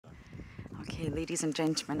Okay, ladies and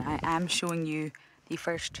gentlemen, I am showing you the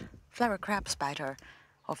first flower crab spider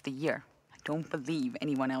of the year. I don't believe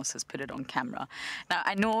anyone else has put it on camera. Now,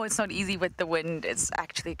 I know it's not easy with the wind. It's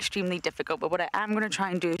actually extremely difficult, but what I am going to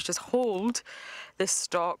try and do is just hold this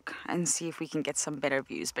stalk and see if we can get some better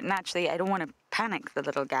views. But naturally, I don't want to panic the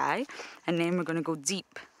little guy, and then we're going to go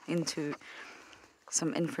deep into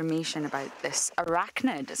some information about this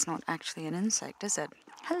arachnid. It's not actually an insect, is it?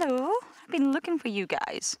 Hello, I've been looking for you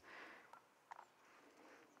guys.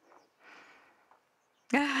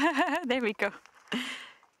 There we go.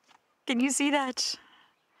 Can you see that?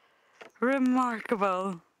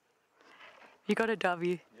 Remarkable. You got a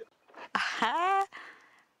W. Yep. Aha!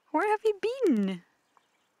 Where have you been?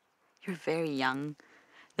 You're very young.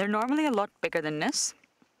 They're normally a lot bigger than this.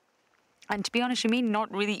 And to be honest, you may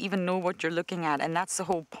not really even know what you're looking at, and that's the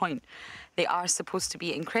whole point. They are supposed to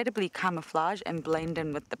be incredibly camouflage and blend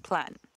in with the plant.